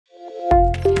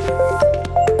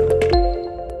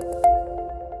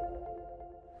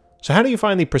So how do you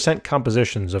find the percent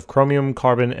compositions of chromium,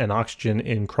 carbon, and oxygen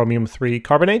in chromium-3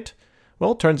 carbonate?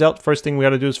 Well, it turns out first thing we got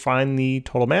to do is find the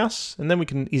total mass, and then we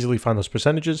can easily find those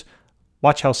percentages.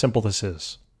 Watch how simple this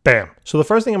is. Bam! So the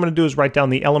first thing I'm going to do is write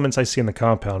down the elements I see in the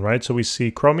compound, right? So we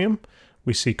see chromium,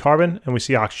 we see carbon, and we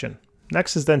see oxygen.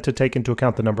 Next is then to take into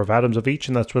account the number of atoms of each,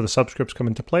 and that's where the subscripts come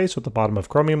into play. So at the bottom of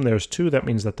chromium, there's 2. That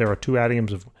means that there are two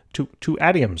atoms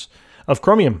of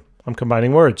chromium. I'm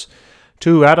combining words.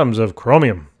 2 atoms of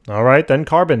chromium. All right, then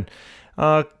carbon.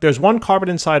 There's 1 carbon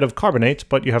inside of carbonate,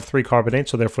 but you have 3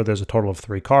 carbonates, so therefore there's a total of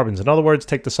 3 carbons. In other words,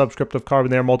 take the subscript of carbon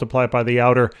there, multiply it by the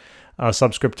outer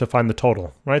subscript to find the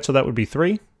total, right? So that would be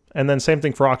 3. And then same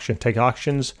thing for oxygen. Take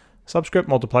oxygen's subscript,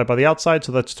 multiply by the outside,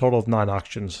 so that's a total of 9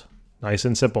 oxygens. Nice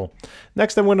and simple.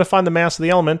 Next, then we're going to find the mass of the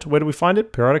element. Where do we find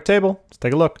it? Periodic table. Let's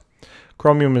take a look.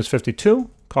 Chromium is 52.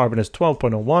 Carbon is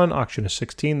 12.01, oxygen is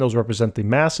 16. Those represent the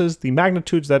masses. The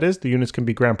magnitudes, that is, the units can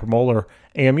be gram per mole or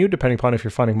AMU, depending upon if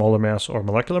you're finding molar mass or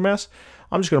molecular mass.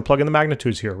 I'm just going to plug in the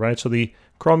magnitudes here, right? So the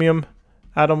chromium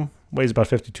atom weighs about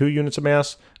 52 units of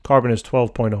mass, carbon is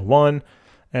 12.01,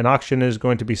 and oxygen is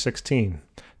going to be 16.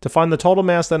 To find the total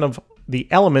mass, then, of the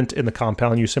element in the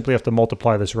compound, you simply have to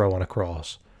multiply this row on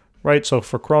across, right? So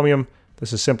for chromium,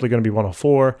 this is simply going to be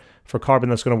 104. For carbon,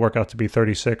 that's going to work out to be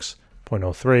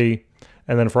 36.03.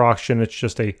 And then for oxygen, it's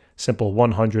just a simple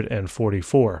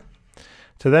 144.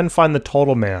 To then find the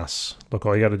total mass, look,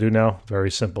 all you got to do now,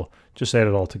 very simple. Just add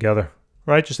it all together,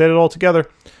 right? Just add it all together.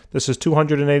 This is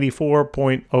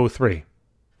 284.03.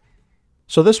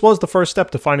 So this was the first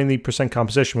step to finding the percent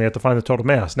composition. We have to find the total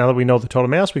mass. Now that we know the total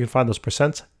mass, we can find those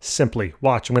percents simply.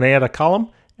 Watch, I'm going to add a column,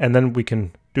 and then we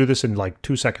can do this in like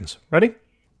 2 seconds. Ready?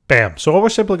 Bam. So what we're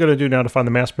simply going to do now to find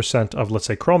the mass percent of, let's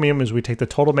say, chromium is we take the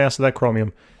total mass of that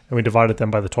chromium and we divide it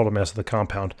then by the total mass of the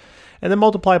compound. And then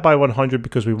multiply it by 100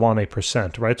 because we want a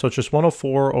percent, right? So it's just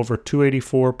 104 over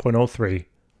 284.03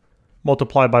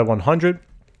 multiplied by 100.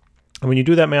 And when you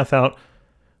do that math out, it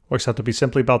works out to be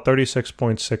simply about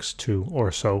 36.62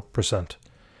 or so percent.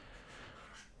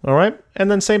 All right.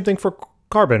 And then same thing for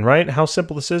carbon, right? How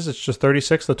simple this is. It's just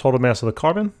 36, the total mass of the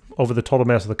carbon, over the total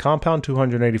mass of the compound,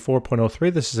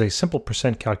 284.03. This is a simple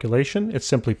percent calculation. It's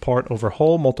simply part over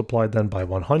whole multiplied then by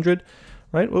 100,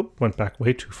 right? Oop, went back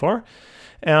way too far.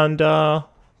 And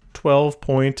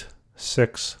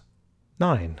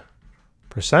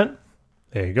 12.69%.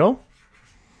 There you go.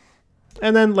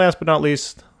 And then last but not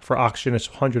least, for oxygen, it's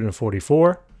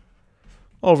 144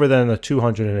 over then the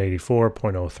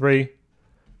 284.03.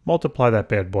 Multiply that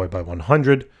bad boy by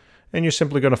 100, and you're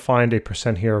simply going to find a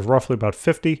percent here of roughly about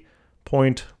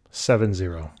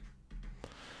 50.70.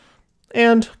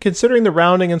 And considering the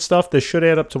rounding and stuff, this should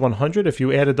add up to 100. If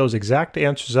you added those exact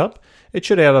answers up, it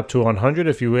should add up to 100.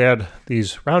 If you add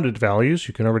these rounded values,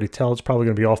 you can already tell it's probably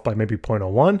going to be off by maybe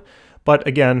 0.01. But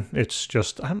again, it's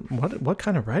just, what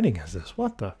kind of writing is this?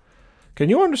 What the? Can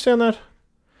you understand that?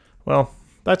 Well,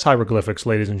 that's hieroglyphics,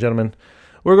 ladies and gentlemen.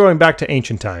 We're going back to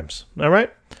ancient times, all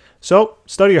right? So,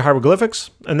 study your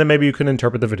hieroglyphics, and then maybe you can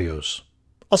interpret the videos.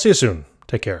 I'll see you soon.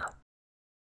 Take care.